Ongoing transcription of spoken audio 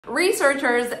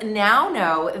Researchers now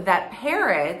know that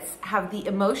parrots have the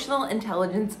emotional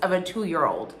intelligence of a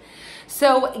 2-year-old.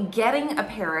 So getting a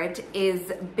parrot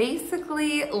is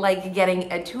basically like getting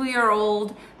a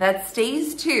 2-year-old that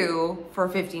stays 2 for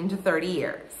 15 to 30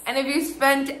 years. And if you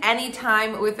spent any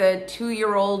time with a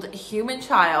 2-year-old human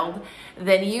child,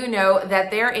 then you know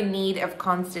that they're in need of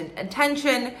constant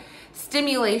attention,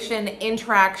 stimulation,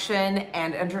 interaction,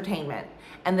 and entertainment.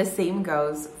 And the same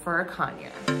goes for a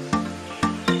conure.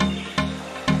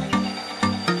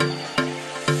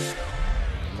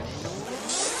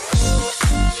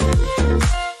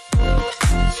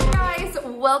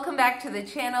 Welcome back to the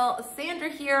channel. Sandra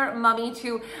here, mommy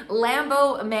to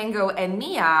Lambo, Mango, and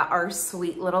Mia, our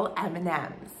sweet little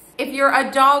M&Ms. If you're a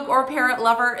dog or parrot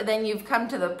lover, then you've come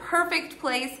to the perfect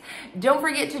place. Don't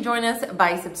forget to join us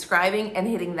by subscribing and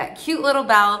hitting that cute little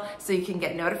bell so you can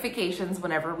get notifications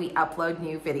whenever we upload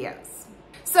new videos.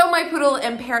 So my poodle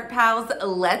and parrot pals,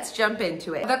 let's jump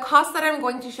into it. The costs that I'm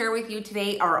going to share with you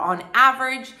today are on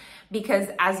average, because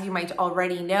as you might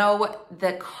already know,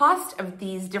 the cost of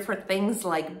these different things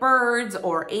like birds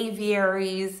or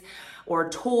aviaries or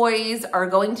toys are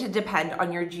going to depend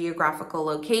on your geographical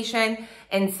location.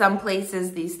 In some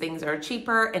places, these things are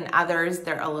cheaper. In others,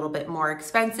 they're a little bit more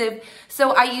expensive.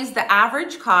 So I use the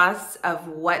average costs of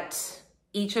what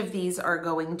each of these are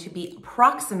going to be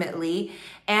approximately,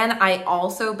 and I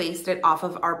also based it off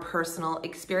of our personal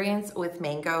experience with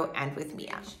Mango and with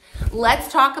Mia. Let's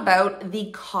talk about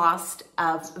the cost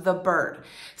of the bird.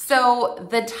 So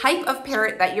the type of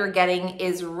parrot that you're getting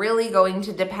is really going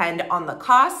to depend on the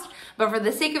cost, but for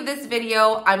the sake of this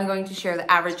video, I'm going to share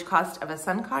the average cost of a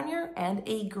sun conure and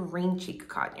a green cheek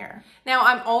conure. Now,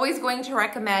 I'm always going to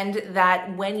recommend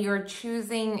that when you're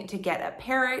choosing to get a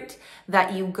parrot,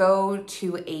 that you go to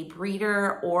a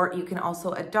breeder, or you can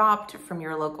also adopt from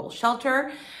your local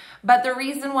shelter. But the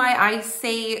reason why I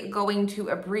say going to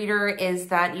a breeder is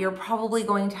that you're probably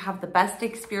going to have the best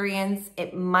experience.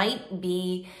 It might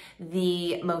be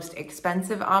the most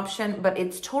expensive option, but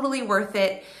it's totally worth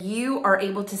it. You are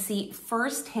able to see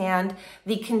firsthand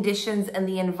the conditions and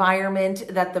the environment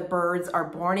that the birds are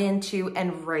born into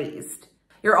and raised.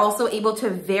 You're also able to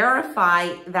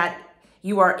verify that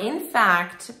you are in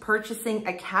fact purchasing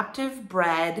a captive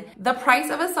bred. The price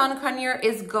of a sun conure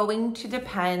is going to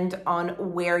depend on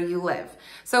where you live.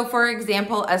 So for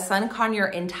example, a sun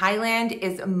conure in Thailand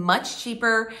is much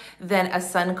cheaper than a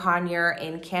sun conure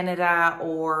in Canada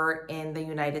or in the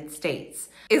United States.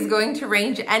 Is going to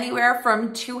range anywhere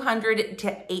from $200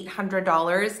 to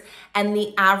 $800, and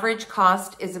the average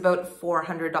cost is about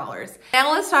 $400.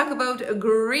 Now let's talk about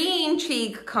green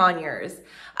cheek conures.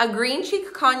 A green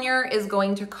cheek conure is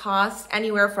going to cost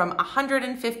anywhere from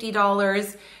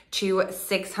 $150 to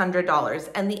 $600,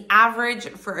 and the average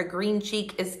for a green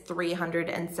cheek is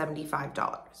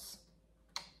 $375.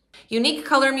 Unique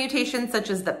color mutations such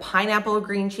as the pineapple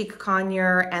green cheek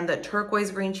conure and the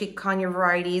turquoise green cheek conure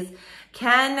varieties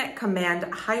can command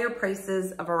higher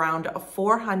prices of around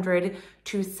 $400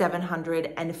 to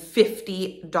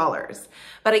 $750.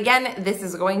 But again, this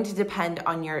is going to depend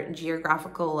on your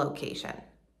geographical location.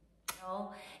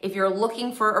 If you're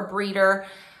looking for a breeder,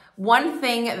 one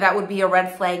thing that would be a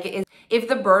red flag is if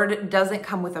the bird doesn't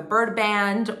come with a bird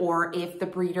band, or if the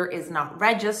breeder is not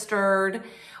registered,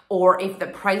 or if the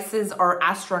prices are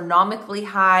astronomically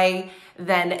high,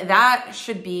 then that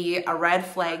should be a red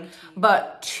flag.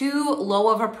 But too low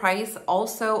of a price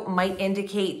also might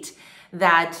indicate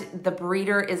that the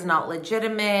breeder is not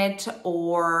legitimate,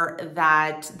 or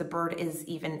that the bird is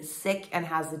even sick and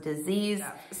has a disease.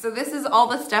 So this is all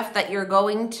the stuff that you're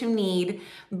going to need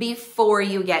before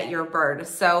you get your bird.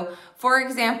 So for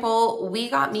example, we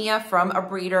got Mia from a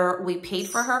breeder. We paid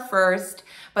for her first,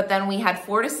 but then we had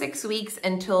 4 to 6 weeks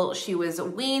until she was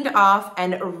weaned off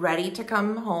and ready to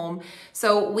come home.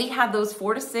 So we had those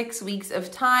 4 to 6 weeks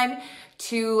of time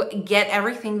to get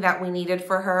everything that we needed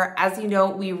for her. As you know,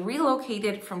 we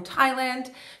relocated from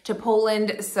Thailand to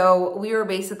Poland, so we were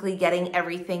basically getting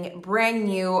everything brand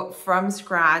new from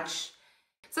scratch.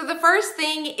 So the first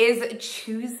thing is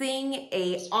choosing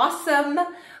an awesome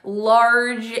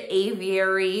large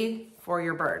aviary for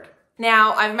your bird.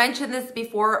 Now, I've mentioned this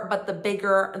before, but the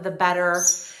bigger, the better.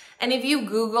 And if you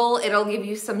Google, it'll give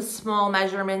you some small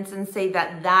measurements and say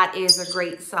that that is a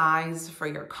great size for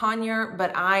your conure,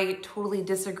 but I totally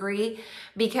disagree,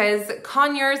 because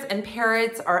conures and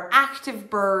parrots are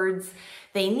active birds.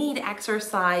 They need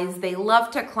exercise, they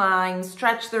love to climb,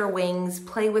 stretch their wings,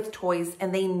 play with toys,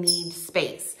 and they need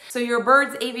space. So your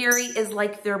bird's aviary is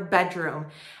like their bedroom.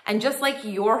 And just like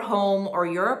your home or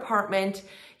your apartment,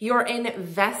 you're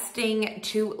investing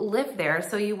to live there.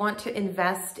 So you want to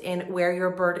invest in where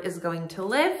your bird is going to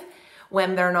live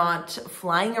when they're not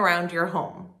flying around your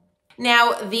home.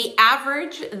 Now, the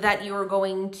average that you're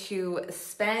going to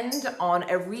spend on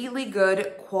a really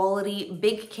good quality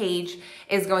big cage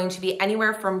is going to be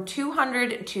anywhere from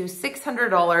 $200 to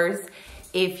 $600.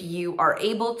 If you are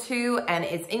able to and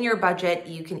it's in your budget,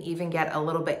 you can even get a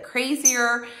little bit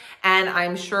crazier. And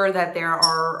I'm sure that there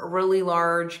are really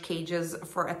large cages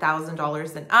for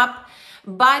 $1,000 and up.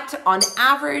 But on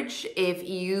average, if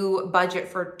you budget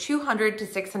for $200 to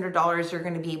 $600, you're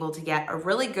going to be able to get a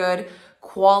really good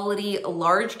quality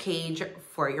large cage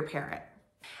for your parrot.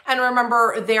 And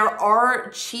remember, there are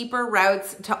cheaper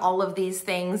routes to all of these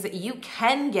things. You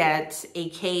can get a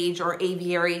cage or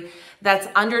aviary that's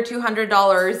under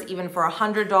 $200, even for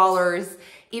 $100,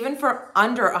 even for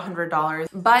under $100.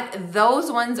 But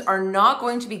those ones are not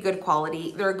going to be good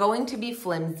quality. They're going to be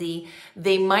flimsy.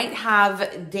 They might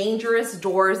have dangerous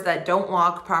doors that don't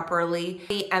lock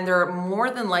properly, and they're more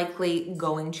than likely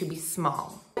going to be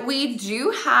small. We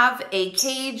do have a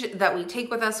cage that we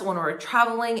take with us when we're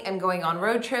traveling and going on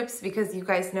road trips, because you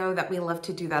guys know that we love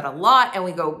to do that a lot and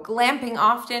we go glamping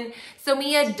often. So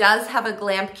Mia does have a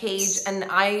glamp cage, and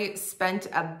I spent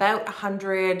about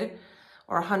 $100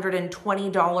 or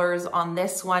 $120 on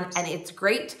this one, and it's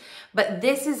great. But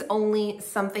this is only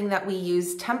something that we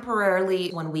use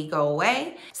temporarily when we go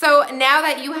away. So now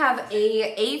that you have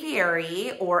a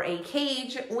aviary or a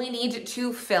cage, we need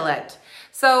to fill it.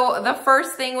 So the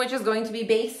first thing, which is going to be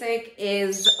basic,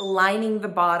 is lining the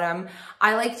bottom.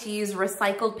 I like to use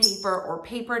recycled paper or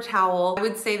paper towel. I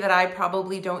would say that I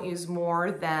probably don't use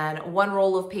more than one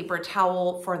roll of paper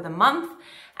towel for the month,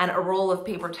 and a roll of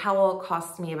paper towel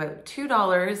costs me about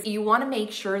 $2. You want to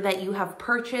make sure that you have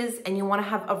perches, and you want to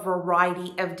have a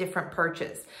variety of different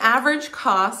perches. Average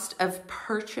cost of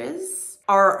perches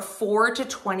are $4 to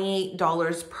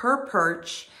 $28 per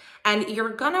perch. And you're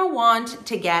gonna want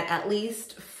to get at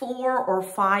least 4 or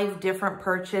 5 different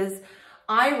perches.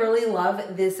 I really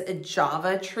love this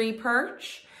Java tree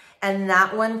perch, and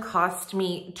that one cost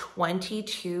me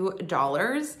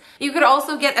 $22. You could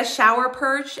also get a shower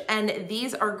perch, and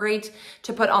these are great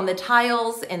to put on the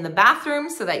tiles in the bathroom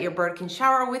so that your bird can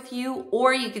shower with you,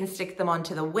 or you can stick them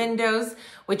onto the windows,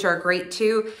 which are great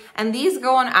too. And these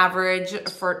go on average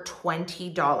for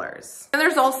 $20. And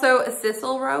there's also a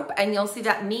sisal rope, and you'll see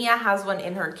that Mia has one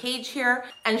in her cage here,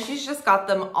 and she's just got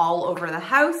them all over the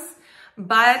house.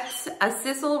 But a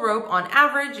sisal rope on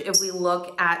average, if we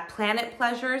look at Planet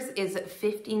Pleasures, is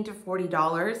 $15 to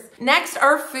 $40. Next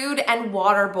are food and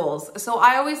water bowls. So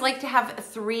I always like to have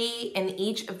 3 in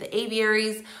each of the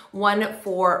aviaries, one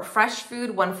for fresh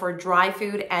food, one for dry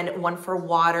food, and one for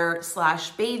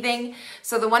water/bathing.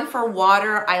 So the one for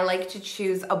water, I like to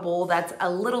choose a bowl that's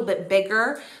a little bit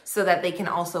bigger so that they can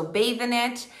also bathe in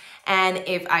it. And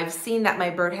if I've seen that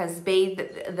my bird has bathed,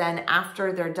 then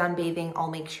after they're done bathing, I'll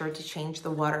make sure to change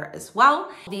the water as well.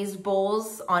 These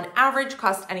bowls on average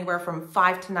cost anywhere from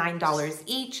 $5 to $9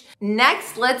 each.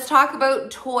 Next, let's talk about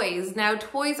toys. Now,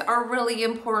 toys are really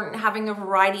important. Having a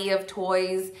variety of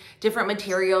toys, different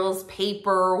materials,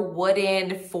 paper,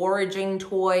 wooden, foraging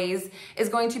toys is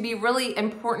going to be really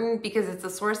important because it's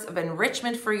a source of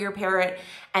enrichment for your parrot,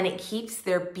 and it keeps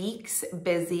their beaks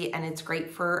busy, and it's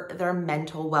great for their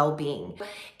mental well-being.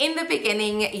 In the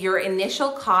beginning, your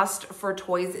initial cost for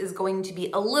toys is going to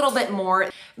be a little bit more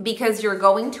because you're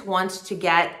going to want to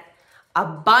get a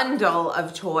bundle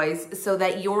of toys so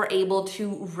that you're able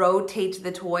to rotate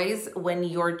the toys when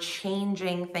you're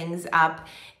changing things up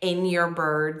in your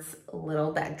bird's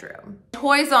little bedroom.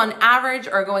 Toys on average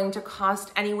are going to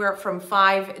cost anywhere from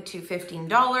 $5 to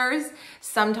 $15.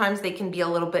 Sometimes they can be a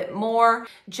little bit more.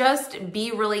 Just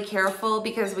be really careful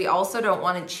because we also don't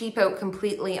want to cheap out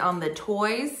completely on the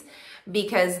toys,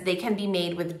 because they can be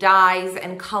made with dyes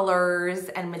and colors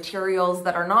and materials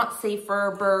that are not safe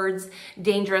for birds,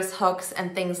 dangerous hooks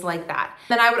and things like that.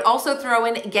 Then I would also throw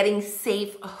in getting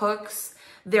safe hooks.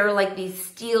 They're like these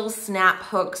steel snap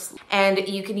hooks, and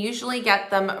you can usually get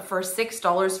them for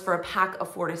 $6 for a pack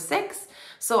of 4 to 6.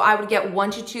 So I would get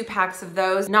 1 to 2 packs of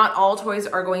those. Not all toys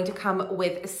are going to come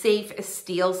with safe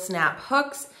steel snap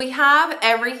hooks. We have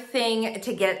everything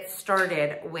to get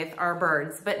started with our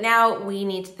birds, but now we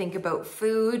need to think about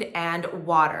food and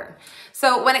water.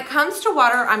 So when it comes to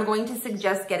water, I'm going to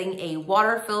suggest getting a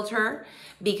water filter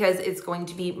because it's going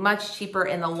to be much cheaper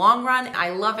in the long run. I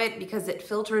love it because it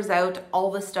filters out all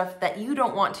all the stuff that you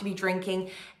don't want to be drinking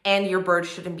and your bird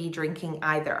shouldn't be drinking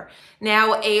either.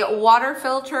 Now, a water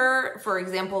filter, for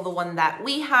example, the one that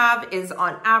we have, is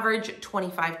on average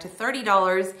 $25 to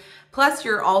 $30. Plus,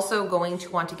 you're also going to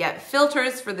want to get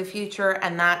filters for the future,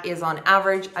 and that is on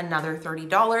average another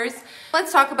 $30.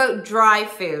 Let's talk about dry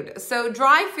food. So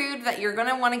dry food that you're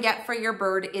gonna wanna get for your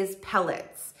bird is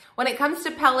pellets. When it comes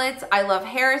to pellets, I love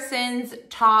Harrison's,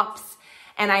 Tops,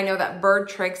 and I know that Bird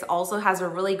Tricks also has a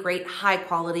really great high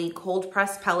quality cold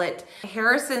pressed pellet.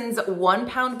 Harrison's 1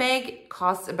 pound bag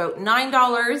costs about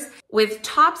 $9. With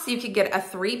Tops, you could get a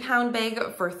 3 pound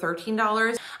bag for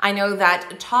 $13. I know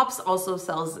that Tops also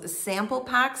sells sample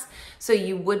packs, so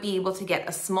you would be able to get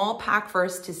a small pack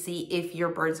first to see if your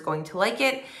bird's going to like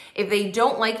it. If they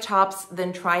don't like Tops,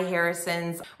 then try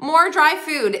Harrison's. More dry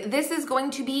food. This is going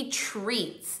to be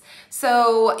treats.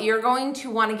 So you're going to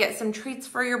want to get some treats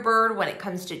for your bird when it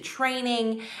comes to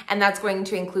training, and that's going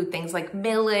to include things like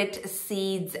millet,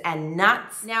 seeds, and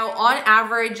nuts. Now, on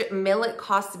average, millet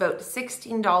costs about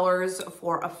 $16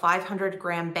 for a 500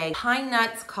 gram bag. Pine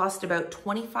nuts cost about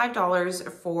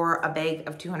 $25 for a bag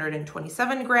of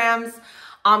 227 grams.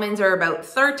 Almonds are about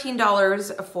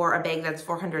 $13 for a bag that's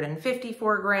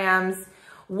 454 grams.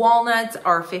 Walnuts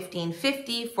are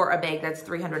 $15.50 for a bag that's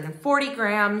 340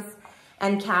 grams.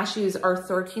 And cashews are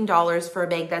 $13 for a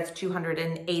bag that's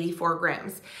 284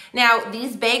 grams. Now,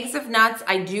 these bags of nuts,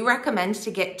 I do recommend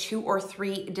to get 2 or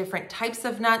 3 different types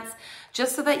of nuts,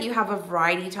 just so that you have a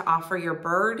variety to offer your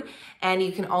bird, and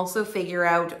you can also figure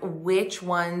out which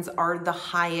ones are the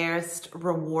highest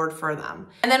reward for them.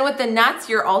 And then with the nuts,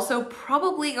 you're also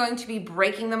probably going to be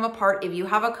breaking them apart. If you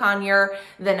have a conure,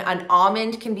 then an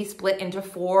almond can be split into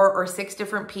 4 or 6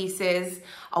 different pieces.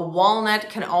 A walnut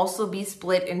can also be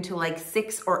split into like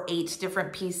 6 or 8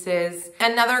 different pieces.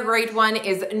 Another great one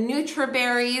is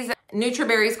Nutriberries.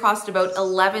 Nutriberries cost about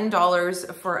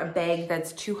 $11 for a bag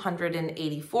that's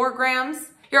 284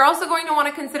 grams. You're also going to want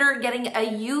to consider getting a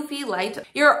UV light.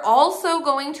 You're also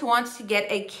going to want to get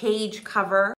a cage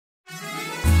cover.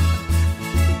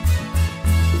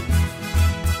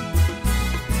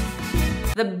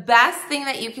 The best thing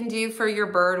that you can do for your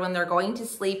bird when they're going to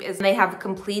sleep is they have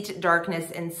complete darkness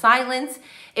and silence.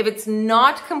 If it's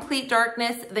not complete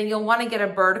darkness, then you'll want to get a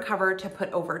bird cover to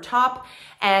put over top.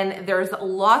 And there's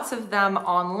lots of them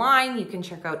online. You can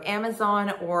check out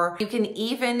Amazon, or you can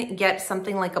even get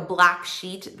something like a black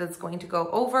sheet that's going to go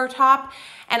over top.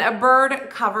 And a bird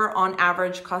cover on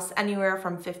average costs anywhere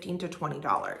from $15 to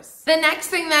 $20. The next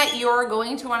thing that you're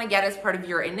going to want to get as part of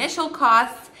your initial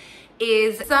costs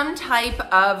is some type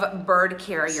of bird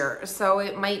carrier. So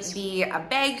it might be a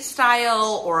bag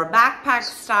style or a backpack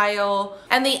style.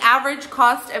 And the average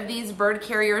cost of these bird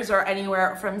carriers are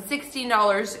anywhere from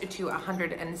 $16 to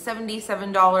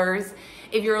 $177.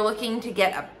 If you're looking to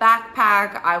get a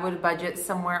backpack, I would budget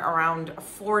somewhere around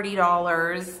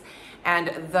 $40.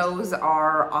 And those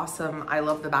are awesome. I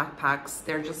love the backpacks.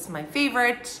 They're just my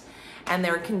favorite. And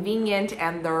they're convenient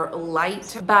and they're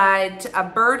light, but a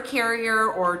bird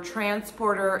carrier or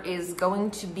transporter is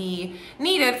going to be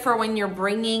needed for when you're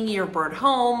bringing your bird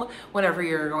home, whenever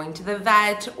you're going to the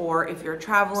vet, or if you're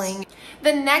traveling.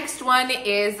 The next one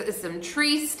is some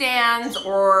tree stands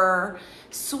or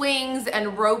swings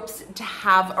and ropes to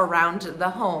have around the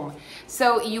home.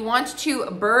 So you want to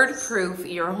bird proof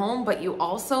your home, but you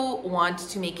also want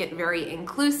to make it very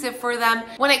inclusive for them.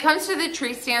 When it comes to the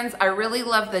tree stands, I really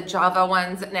love the Java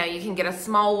ones. Now you can get a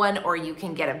small one or you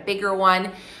can get a bigger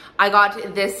one. I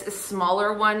got this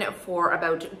smaller one for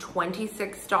about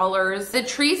 $26. The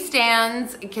tree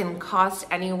stands can cost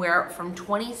anywhere from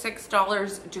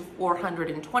 $26 to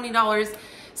 $420.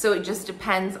 So it just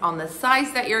depends on the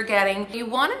size that you're getting. You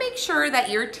want to make sure that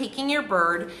you're taking your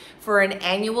bird for an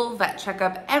annual vet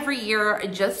checkup every year,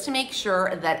 just to make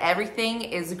sure that everything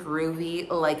is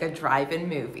groovy like a drive-in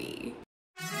movie.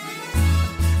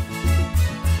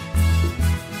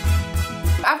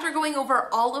 After going over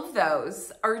all of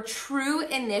those, our true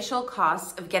initial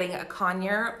cost of getting a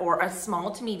conure or a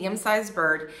small to medium-sized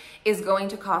bird is going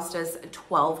to cost us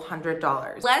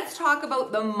 $1,200. Let's talk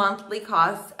about the monthly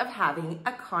costs of having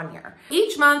a conure.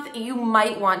 Each month, you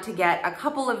might want to get a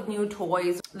couple of new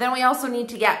toys. Then we also need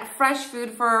to get fresh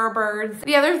food for our birds.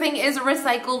 The other thing is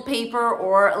recycled paper,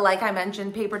 or like I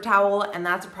mentioned, paper towel, and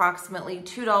that's approximately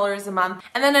 $2 a month.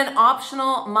 And then an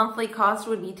optional monthly cost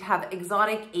would be to have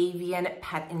exotic avian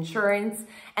pet insurance,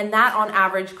 and that on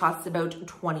average costs about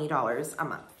 $20 a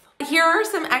month. Here are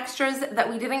some extras that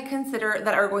we didn't consider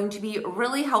that are going to be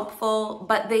really helpful,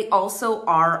 but they also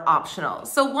are optional.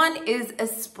 So one is a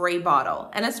spray bottle,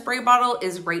 and a spray bottle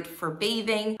is great for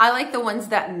bathing. I like the ones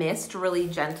that mist really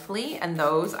gently, and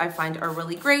those I find are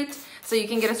really great. So you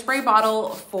can get a spray bottle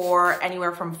for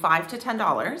anywhere from $5 to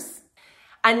 $10.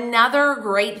 Another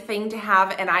great thing to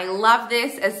have, and I love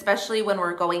this, especially when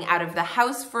we're going out of the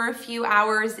house for a few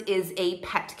hours, is a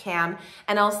pet cam.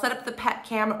 And I'll set up the pet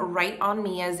cam right on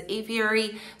Mia's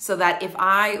aviary so that if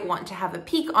I want to have a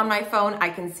peek on my phone,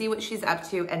 I can see what she's up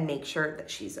to and make sure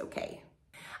that she's okay.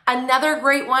 Another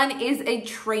great one is a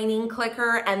training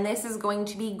clicker, and this is going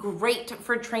to be great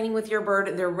for training with your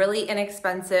bird. They're really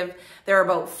inexpensive. They're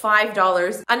about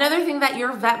 $5. Another thing that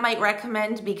your vet might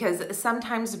recommend, because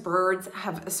sometimes birds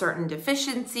have certain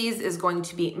deficiencies, is going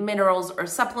to be minerals or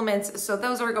supplements. So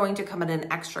those are going to come at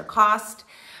an extra cost.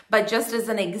 But just as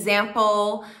an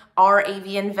example, our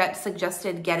avian vet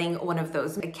suggested getting one of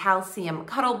those, a calcium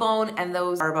cuddle bone, and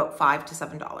those are about $5 to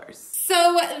 $7.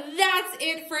 So that's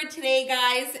it for today,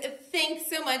 guys. Thanks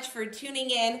so much for tuning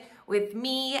in with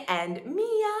me and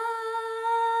Mia.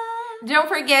 Don't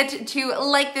forget to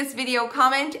like this video,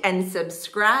 comment, and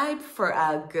subscribe for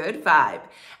a good vibe.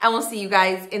 And we'll see you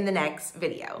guys in the next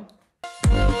video.